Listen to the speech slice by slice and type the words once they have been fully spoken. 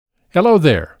Hello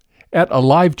there. At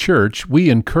Alive Church, we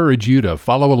encourage you to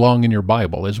follow along in your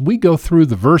Bible as we go through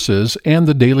the verses and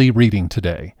the daily reading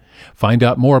today. Find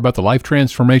out more about the Life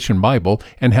Transformation Bible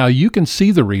and how you can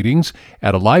see the readings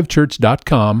at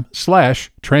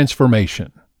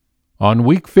alivechurch.com/transformation. On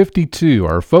week 52,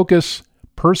 our focus,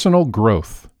 personal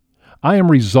growth. I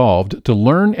am resolved to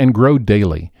learn and grow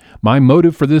daily. My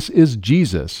motive for this is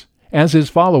Jesus. As his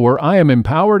follower, I am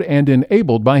empowered and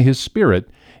enabled by his Spirit,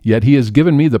 yet he has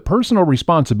given me the personal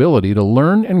responsibility to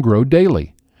learn and grow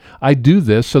daily. I do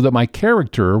this so that my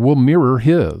character will mirror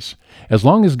his. As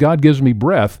long as God gives me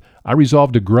breath, I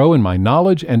resolve to grow in my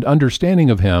knowledge and understanding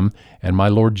of him and my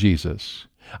Lord Jesus.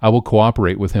 I will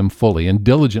cooperate with him fully and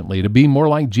diligently to be more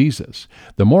like Jesus.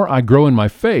 The more I grow in my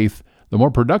faith, the more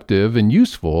productive and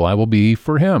useful I will be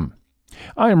for him.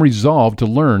 I am resolved to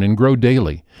learn and grow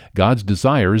daily. God's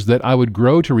desire is that I would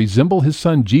grow to resemble his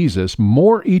Son Jesus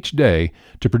more each day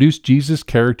to produce Jesus'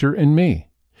 character in me.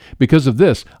 Because of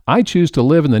this, I choose to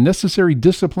live in the necessary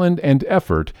discipline and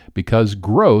effort because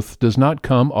growth does not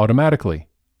come automatically.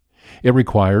 It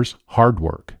requires hard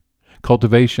work.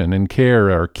 Cultivation and care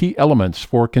are key elements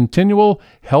for continual,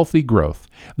 healthy growth.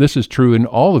 This is true in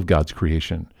all of God's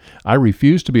creation. I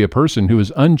refuse to be a person who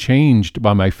is unchanged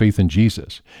by my faith in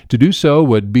Jesus. To do so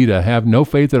would be to have no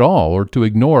faith at all or to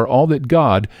ignore all that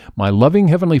God, my loving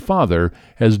Heavenly Father,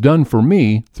 has done for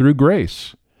me through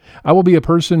grace. I will be a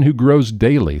person who grows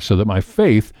daily so that my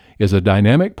faith is a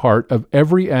dynamic part of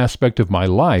every aspect of my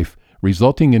life,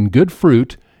 resulting in good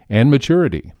fruit and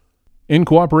maturity. In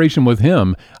cooperation with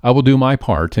him, I will do my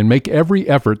part and make every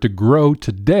effort to grow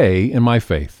today in my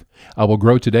faith. I will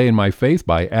grow today in my faith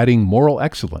by adding moral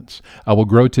excellence. I will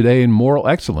grow today in moral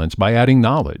excellence by adding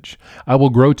knowledge. I will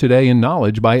grow today in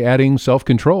knowledge by adding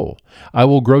self-control. I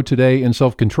will grow today in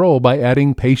self-control by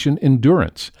adding patient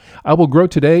endurance. I will grow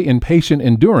today in patient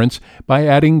endurance by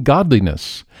adding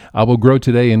godliness. I will grow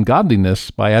today in godliness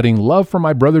by adding love for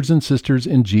my brothers and sisters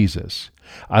in Jesus.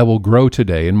 I will grow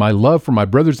today in my love for my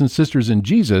brothers and sisters in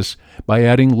Jesus by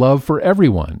adding love for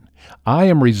everyone. I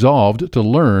am resolved to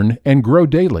learn and grow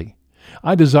daily.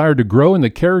 I desire to grow in the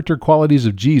character qualities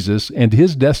of Jesus and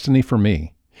his destiny for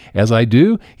me. As I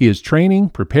do, he is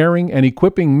training, preparing, and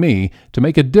equipping me to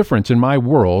make a difference in my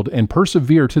world and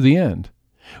persevere to the end.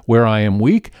 Where I am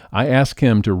weak, I ask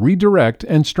him to redirect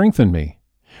and strengthen me.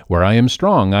 Where I am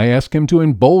strong, I ask him to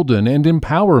embolden and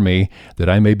empower me that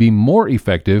I may be more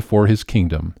effective for his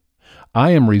kingdom.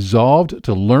 I am resolved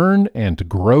to learn and to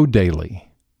grow daily.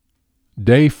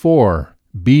 Day 4.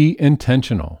 Be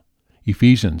intentional.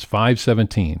 Ephesians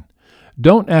 5:17.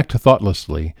 Don't act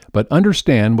thoughtlessly, but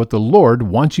understand what the Lord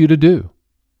wants you to do.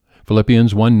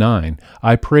 Philippians 1:9.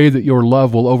 I pray that your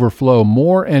love will overflow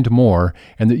more and more,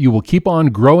 and that you will keep on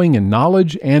growing in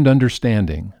knowledge and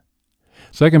understanding.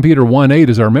 2 Peter 1:8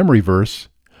 is our memory verse.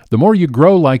 The more you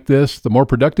grow like this, the more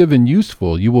productive and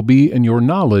useful you will be in your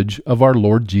knowledge of our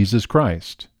Lord Jesus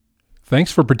Christ.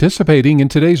 Thanks for participating in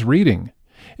today's reading.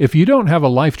 If you don't have a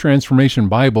Life Transformation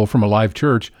Bible from Alive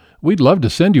Church, we'd love to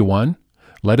send you one.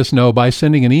 Let us know by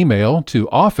sending an email to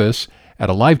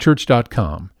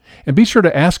office@alivechurch.com. And be sure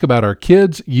to ask about our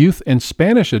kids, youth, and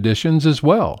Spanish editions as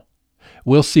well.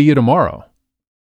 We'll see you tomorrow.